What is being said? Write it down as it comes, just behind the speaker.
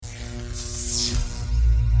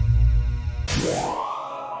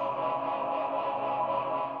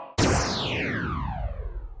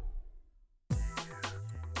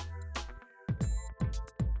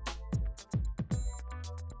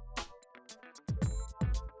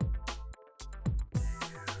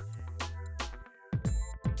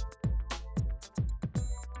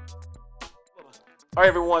All right,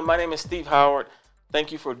 everyone. My name is Steve Howard.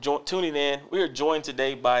 Thank you for tuning in. We are joined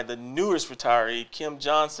today by the newest retiree, Kim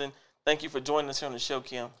Johnson. Thank you for joining us here on the show,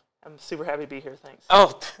 Kim. I'm super happy to be here. Thanks.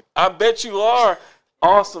 Oh, I bet you are.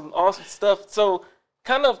 Awesome, awesome stuff. So,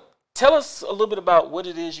 kind of tell us a little bit about what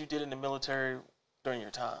it is you did in the military during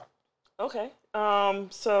your time. Okay.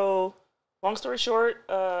 So, long story short,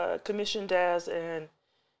 commissioned as an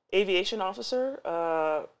aviation officer.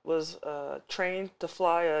 Was trained to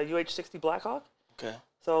fly a UH-60 Blackhawk. Okay.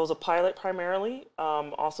 So I was a pilot primarily.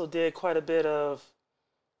 Also did quite a bit of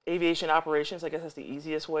aviation operations. I guess that's the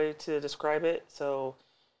easiest way to describe it. So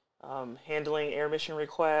handling air mission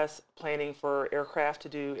requests, planning for aircraft to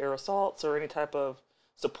do air assaults or any type of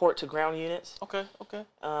support to ground units. Okay. Okay.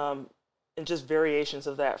 And just variations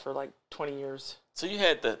of that for like 20 years. So you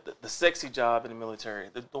had the sexy job in the military,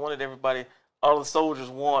 the one that everybody, all the soldiers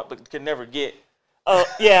want but can never get. Oh,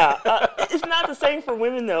 yeah. It's not the same for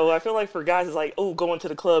women, though. I feel like for guys, it's like, oh, go into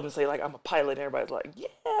the club and say, like, I'm a pilot. And everybody's like,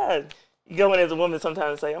 yeah. You go in as a woman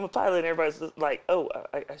sometimes and say, I'm a pilot. And everybody's like, oh,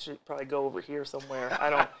 I should probably go over here somewhere.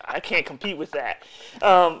 I can't compete with that.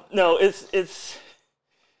 No, it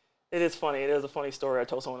is funny. It is a funny story. I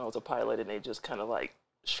told someone I was a pilot, and they just kind of, like,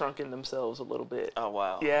 shrunken themselves a little bit. Oh,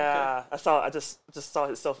 wow. Yeah. Okay. I just saw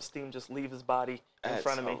his self-esteem just leave his body in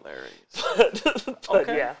front of me. That's hilarious. But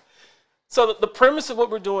okay. Yeah. So the premise of what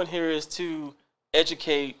we're doing here is to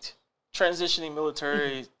educate transitioning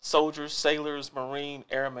military soldiers, sailors, Marine,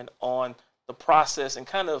 airmen on the process and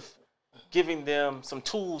kind of giving them some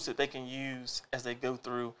tools that they can use as they go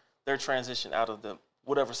through their transition out of the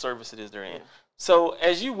whatever service it is they're in. Yeah. So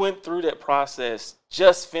as you went through that process,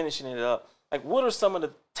 just finishing it up, like what are some of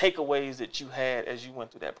the takeaways that you had as you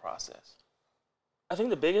went through that process? I think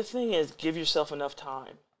the biggest thing is give yourself enough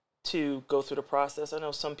time to go through the process. I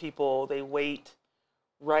know some people, they wait,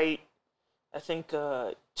 right? I think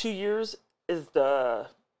 2 years is the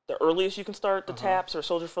earliest you can start the TAPS or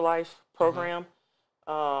Soldier for Life program.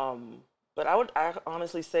 But I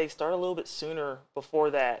honestly say start a little bit sooner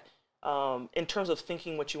before that in terms of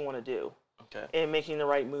thinking what you want to do and making the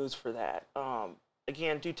right moves for that.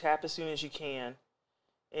 Again, do TAP as soon as you can.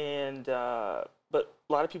 And but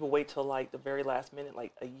a lot of people wait till like the very last minute,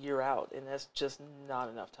 like a year out, and that's just not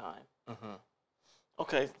enough time.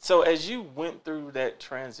 Okay, so as you went through that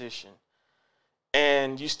transition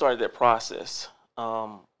and you started that process,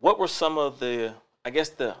 what were some of the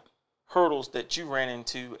hurdles that you ran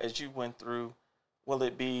into as you went through? Will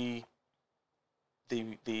it be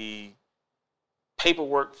the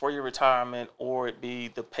paperwork for your retirement, or it be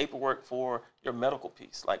the paperwork for your medical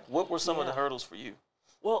piece? Like, what were some of the hurdles for you?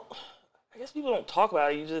 Well, I guess people don't talk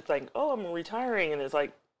about it. You just think, oh, I'm retiring, and it's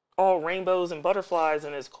like all rainbows and butterflies,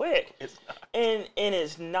 and it's quick. It's not. And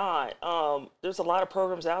it's not. There's a lot of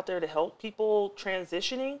programs out there to help people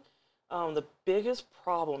transitioning. The biggest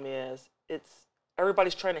problem is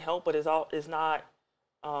everybody's trying to help, but it's not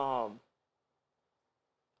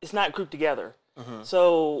grouped together.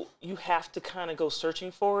 So you have to kind of go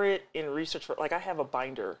searching for it and research for it. Like I have a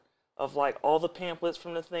binder of like all the pamphlets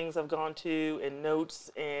from the things I've gone to and notes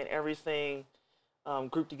and everything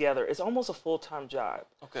grouped together. It's almost a full-time job.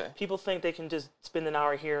 Okay. People think they can just spend an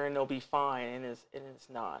hour here and they'll be fine, and it's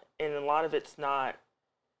not. And a lot of it's not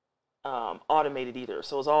automated either.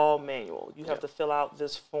 So it's all manual. You have to fill out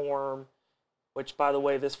this form, which, by the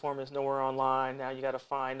way, this form is nowhere online. Now you got to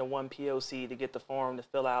find the one POC to get the form to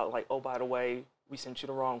fill out. Like, oh, by the way, we sent you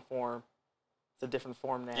the wrong form. It's a different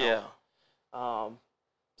form now. Yeah.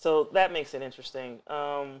 So that makes it interesting.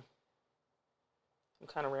 I'm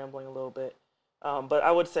kind of rambling a little bit. But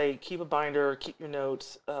I would say keep a binder, keep your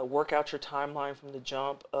notes, work out your timeline from the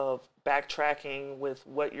jump of backtracking with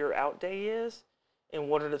what your out day is and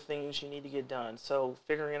what are the things you need to get done. So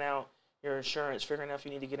figuring out your insurance, figuring out if you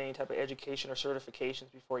need to get any type of education or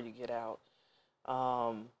certifications before you get out.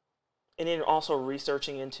 And then also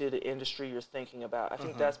researching into the industry you're thinking about. I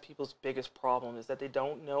think that's people's biggest problem is that they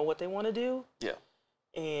don't know what they want to do. Yeah.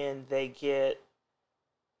 And they kind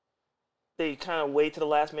of wait to the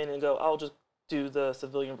last minute and go, I'll just do the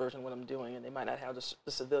civilian version of what I'm doing, and they might not have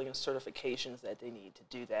the civilian certifications that they need to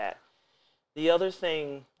do that. The other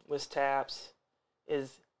thing with TAPS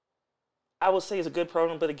is, I would say, is a good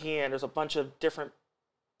program, but again, there's a bunch of different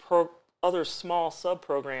other small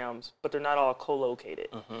sub-programs, but they're not all co-located.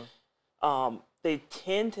 They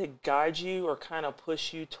tend to guide you or kind of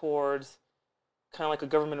push you towards kind of like a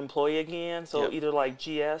government employee again, so either like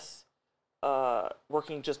GS,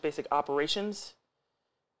 working just basic operations,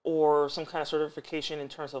 or some kind of certification in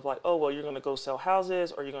terms of like, oh, well, you're going to go sell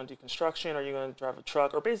houses, or you're going to do construction, or you're going to drive a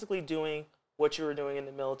truck, or basically doing what you were doing in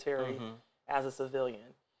the military as a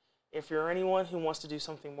civilian. If you're anyone who wants to do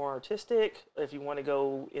something more artistic, if you want to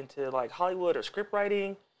go into like Hollywood or script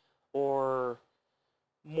writing, or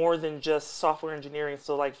more than just software engineering.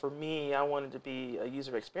 So like for me, I wanted to be a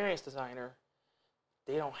user experience designer.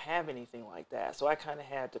 They don't have anything like that. So I kind of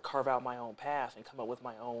had to carve out my own path and come up with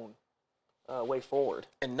my own way forward.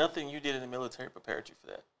 And nothing you did in the military prepared you for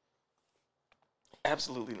that?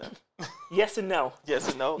 Absolutely not. Yes and no. Yes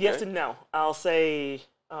and no? Okay. Yes and no. I'll say,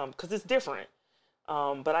 because it's different.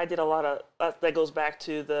 But I did a lot of, that goes back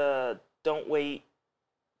to the don't wait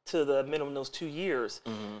to the minimum those 2 years.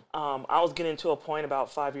 Mm-hmm. I was getting to a point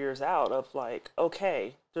about 5 years out of like,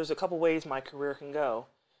 okay, there's a couple ways my career can go.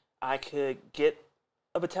 I could get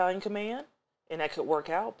a battalion command and that could work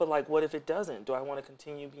out, but like, what if it doesn't? Do I want to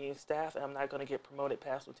continue being staff and I'm not going to get promoted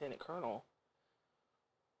past lieutenant colonel?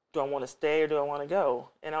 Do I want to stay or do I want to go?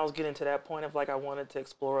 And I was getting to that point of like, I wanted to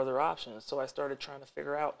explore other options. So I started trying to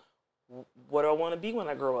figure out, what do I want to be when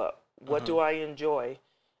I grow up? What do I enjoy?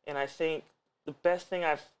 And I think the best thing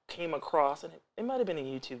I've came across, and it might have been a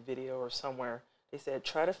YouTube video or somewhere, they said,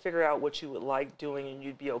 try to figure out what you would like doing and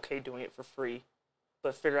you'd be okay doing it for free,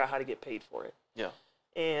 but figure out how to get paid for it. Yeah.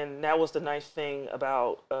 And that was the nice thing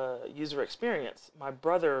about user experience. My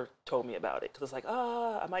brother told me about it because it's like,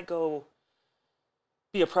 I might go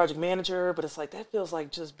be a project manager, but it's like, that feels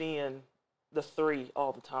like just being the 3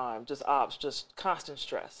 all the time, just ops, just constant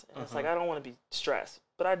stress. And it's like, I don't want to be stressed,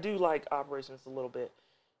 but I do like operations a little bit.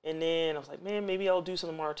 And then I was like, man, maybe I'll do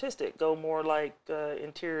something more artistic, go more like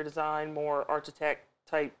interior design, more architect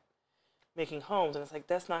type making homes. And it's like,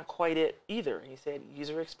 that's not quite it either. And he said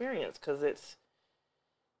user experience, because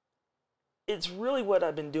it's really what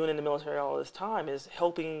I've been doing in the military all this time, is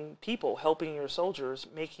helping people, helping your soldiers,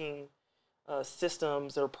 making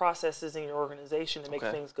systems or processes in your organization to make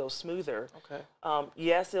things go smoother. Okay.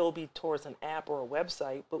 Yes, it will be towards an app or a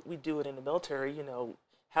website, but we do it in the military. You know,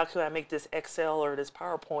 how can I make this Excel or this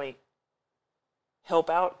PowerPoint help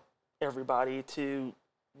out everybody to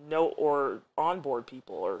know or onboard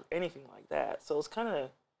people or anything like that? So it's kind of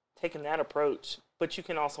taking that approach, but you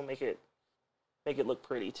can also make it look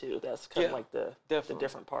pretty too. That's kind of like the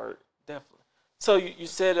different part. Definitely. So you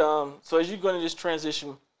said, so as you're going to this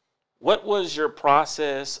transition, what was your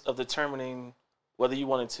process of determining whether you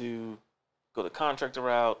wanted to go the contractor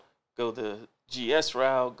route, go the GS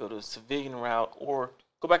route, go the civilian route, or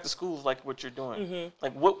go back to schools like what you're doing? Mm-hmm.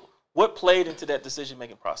 Like what played into that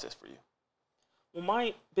decision-making process for you? Well,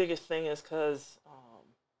 my biggest thing is because,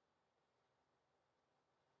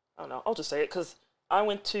 I don't know, I'll just say it, because I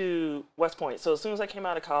went to West Point. So as soon as I came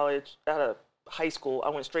out of high school, I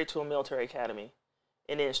went straight to a military academy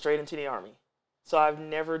and then straight into the Army. So I've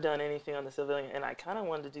never done anything on the civilian, and I kind of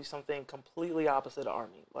wanted to do something completely opposite of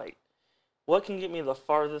Army. Like, what can get me the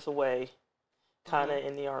farthest away kind of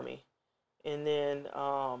in the Army? And then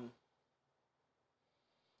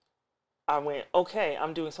I went, okay,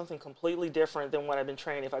 I'm doing something completely different than what I've been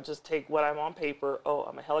trained. If I just take what I'm on paper,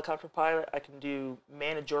 I'm a helicopter pilot, I can do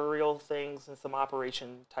managerial things and some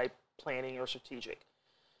operation type planning or strategic.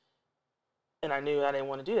 And I knew I didn't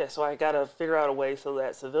want to do that. So I got to figure out a way so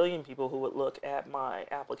that civilian people who would look at my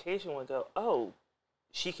application would go, oh,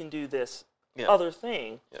 she can do this other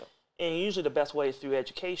thing. Yeah. And usually the best way is through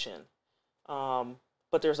education.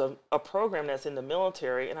 But there's a program that's in the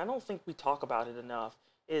military, and I don't think we talk about it enough,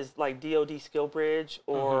 is like DoD Skill Bridge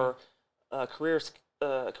or career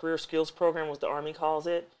skills program, as the Army calls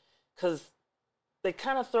it. Because they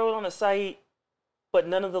kind of throw it on the site, but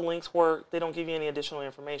none of the links work. They don't give you any additional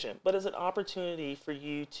information. But it's an opportunity for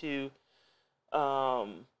you to,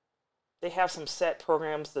 they have some set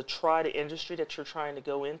programs to try the industry that you're trying to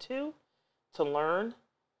go into, to learn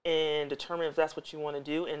and determine if that's what you want to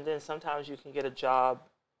do. And then sometimes you can get a job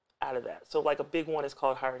out of that. So like a big one is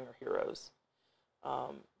called Hiring Your Heroes.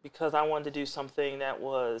 Because I wanted to do something that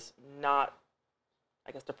was not,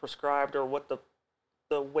 I guess, the prescribed or what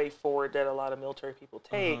the way forward that a lot of military people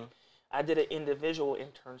take. I did an individual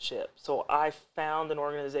internship. So I found an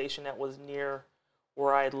organization that was near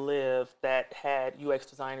where I live that had UX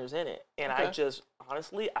designers in it. And I just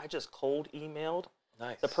cold emailed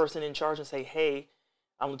the person in charge and say, hey,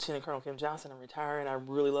 I'm Lieutenant Colonel Kim Johnson. I'm retiring. I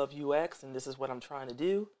really love UX, and this is what I'm trying to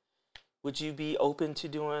do. Would you be open to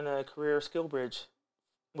doing a career skill bridge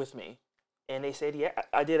with me? And they said, yeah.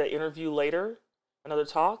 I did an interview later, another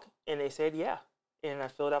talk, and they said, yeah. And I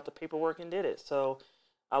filled out the paperwork and did it. So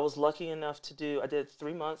I was lucky enough I did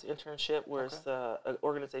 3 months internship with an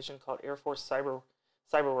organization called Air Force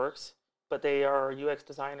CyberWorks, but they are UX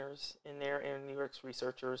designers in there and UX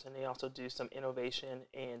researchers, and they also do some innovation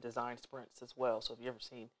and design sprints as well. So if you've ever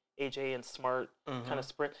seen AJ and Smart kind of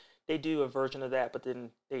sprint, they do a version of that, but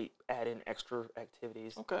then they add in extra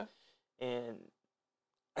activities. and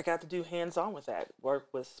I got to do hands-on with that, work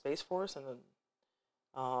with Space Force and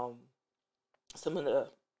some of the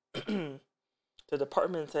the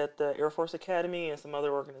departments at the Air Force Academy and some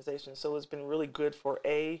other organizations. So it's been really good for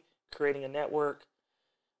creating a network,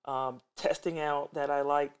 testing out that I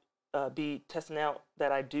like, testing out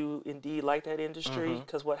that I do indeed like that industry.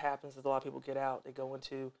 Because what happens is a lot of people get out, they go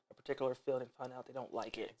into a particular field and find out they don't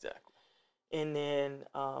like it. Exactly. And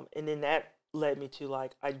then that led me to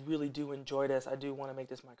like, I really do enjoy this. I do want to make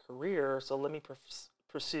this my career. So let me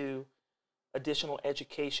pursue additional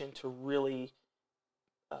education to really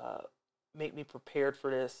make me prepared for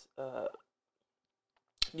this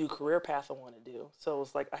new career path I want to do. So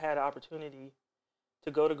it's like I had an opportunity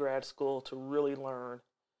to go to grad school to really learn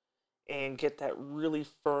and get that really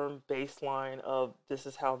firm baseline of this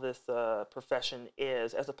is how this profession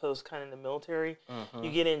is, as opposed to kind of in the military.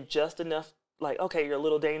 You get in just enough, like, okay, you're a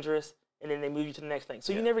little dangerous, and then they move you to the next thing.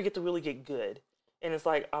 So you never get to really get good. And it's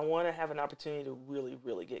like, I want to have an opportunity to really,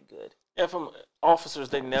 really get good. Yeah, from officers,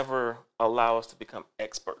 they never allow us to become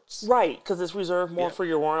experts. Right, because it's reserved more for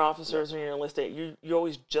your warrant officers and your enlisted. You're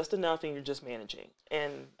always just enough, and you're just managing.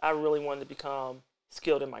 And I really wanted to become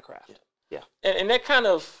skilled in my craft. Yeah. And that kind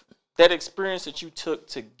of, that experience that you took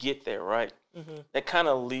to get there, right? That kind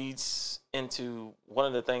of leads into one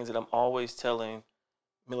of the things that I'm always telling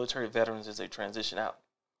military veterans as they transition out.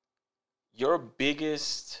 Your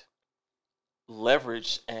biggest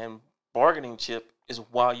leverage and bargaining chip is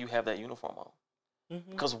while you have that uniform on.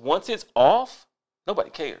 Because once it's off, nobody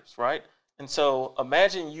cares, right? And so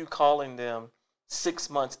imagine you calling them 6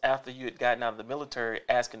 months after you had gotten out of the military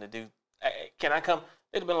asking to do, hey, can I come?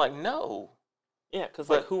 They'd have been like, no. Yeah, because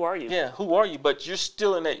like, who are you? Yeah, who are you? But you're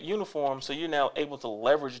still in that uniform, so you're now able to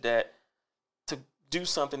leverage that to do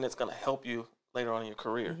something that's going to help you later on in your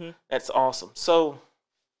career. That's awesome. So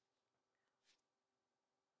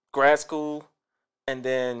grad school, and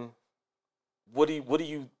then what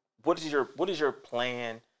is your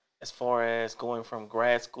plan as far as going from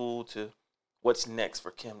grad school to what's next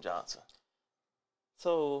for Kim Johnson?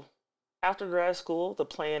 So after grad school, the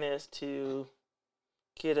plan is to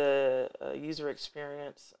get a user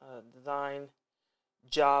experience design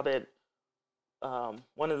job at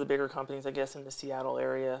one of the bigger companies, I guess, in the Seattle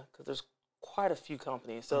area, because there's quite a few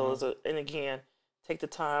companies. So and again, take the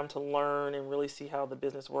time to learn and really see how the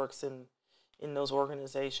business works in those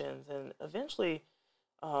organizations. And eventually,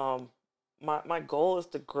 my goal is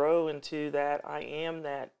to grow into that. I am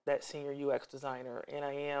that senior UX designer, and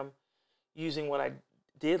I am using what I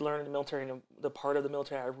did learn in the military. And the part of the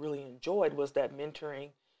military I really enjoyed was that mentoring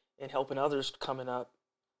and helping others coming up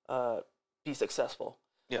be successful.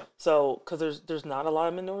 Yeah. So, because there's not a lot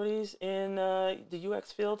of minorities in the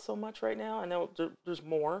UX field so much right now. I know there's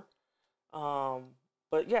more,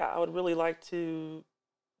 but yeah, I would really like to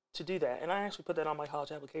do that. And I actually put that on my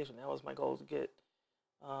college application. That was my goal, to get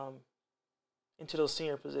into those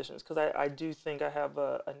senior positions, because I do think I have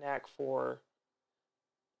a knack for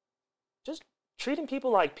just treating people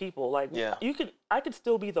like people. Like, I could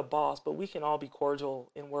still be the boss, but we can all be cordial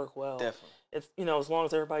and work well. Definitely. It's, as long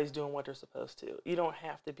as everybody's doing what they're supposed to. You don't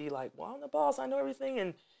have to be like, well, I'm the boss, I know everything,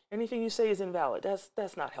 and anything you say is invalid.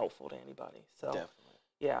 That's not helpful to anybody. So Definitely.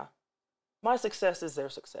 Yeah, my success is their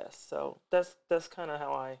success. So that's kind of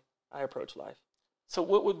how I approach life. So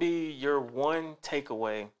what would be your one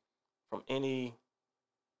takeaway from any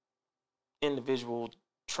individual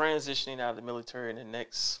transitioning out of the military in the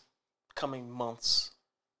next coming months?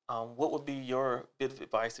 What would be your bit of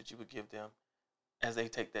advice that you would give them as they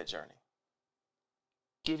take that journey?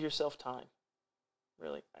 Give yourself time,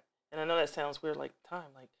 really. And I know that sounds weird, like time.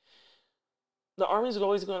 Like, the Army's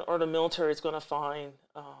always going, or the military is going to find,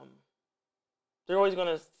 they're always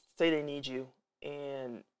going to say they need you,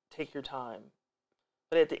 and take your time.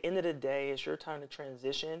 But at the end of the day, it's your time to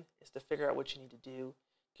transition. It's to figure out what you need to do,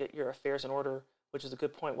 get your affairs in order, which is a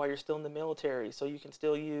good point while you're still in the military. So you can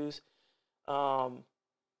still use,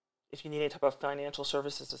 if you need any type of financial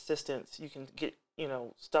services assistance, you can get,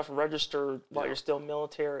 stuff registered while you're still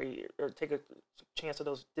military, or take a chance of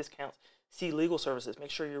those discounts. See legal services.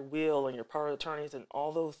 Make sure your will and your power of attorneys and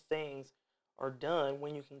all those things are done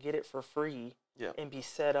when you can get it for free and be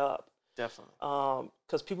set up. Definitely.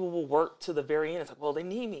 Because people will work to the very end. It's like, well, they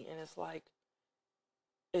need me. And it's like,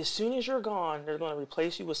 as soon as you're gone, they're going to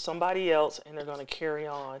replace you with somebody else, and they're going to carry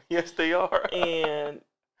on. Yes, they are.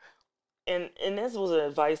 and this was an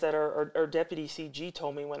advice that our deputy CG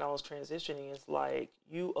told me when I was transitioning. Is like,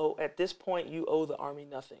 at this point, you owe the Army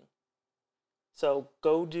nothing. So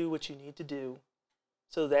go do what you need to do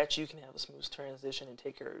so that you can have a smooth transition and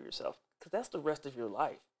take care of yourself. Because that's the rest of your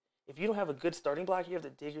life. If you don't have a good starting block, you have to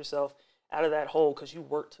dig yourself out of that hole because you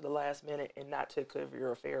worked to the last minute and not took care of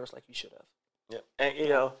your affairs like you should have. Yeah,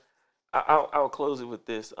 and I'll close it with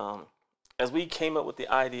this. As we came up with the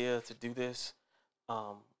idea to do this,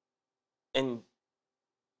 and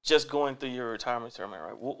just going through your retirement ceremony,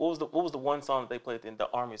 right? What was the one song that they played in the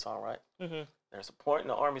Army song, right? Mm-hmm. There's a point in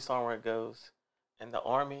the Army song where it goes, and the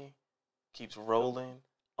Army keeps rolling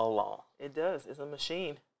along. It does. It's a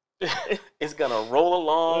machine. It's gonna roll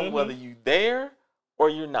along Mm-hmm. whether you there or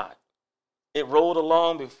you're not. It rolled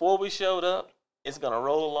along before we showed up. It's gonna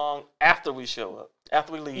roll along after we show up,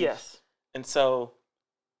 after we leave. Yes. And so,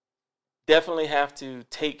 definitely have to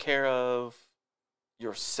take care of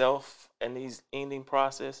yourself and these ending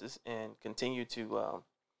processes, and continue to,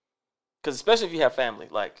 because especially if you have family,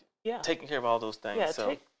 like Yeah. taking care of all those things. Yeah.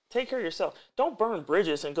 So Take care of yourself. Don't burn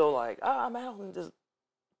bridges and go like, I'm out, and just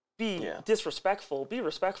be disrespectful. Be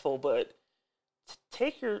respectful, but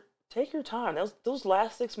take your time. Those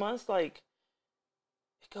last 6 months, like,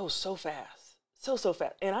 it goes so fast, so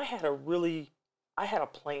fast. And I had a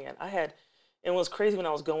plan. And it was crazy when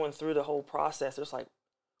I was going through the whole process. It was like,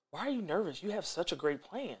 why are you nervous? You have such a great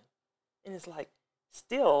plan. And it's like,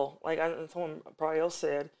 still, like someone probably else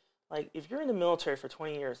said, like, if you're in the military for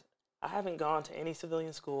 20 years, I haven't gone to any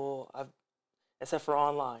civilian school, except for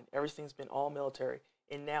online. Everything's been all military.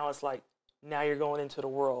 And now it's like, now you're going into the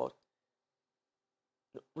world.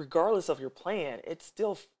 Regardless of your plan, it's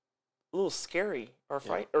still a little scary or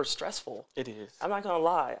or stressful. it is. I'm not gonna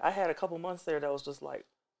lie. I had a couple months there that was just like,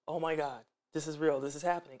 oh my God, this is real. This is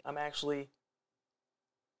happening. I'm actually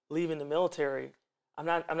leaving the military. I'm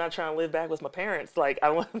not trying to live back with my parents. Like, I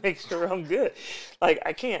want to make sure I'm good. Like,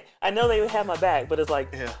 I can't. I know they would have my back, but it's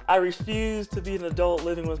like, I refuse to be an adult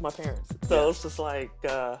living with my parents. So it's just like,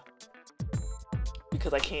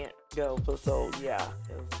 because I can't go. But so yeah,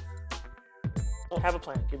 have a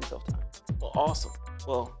plan. Give yourself time. Well, awesome.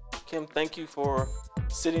 Well, Kim, thank you for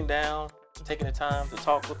sitting down, taking the time to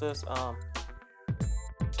talk with us.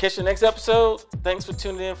 Catch you next episode. Thanks for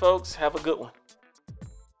tuning in, folks. Have a good one.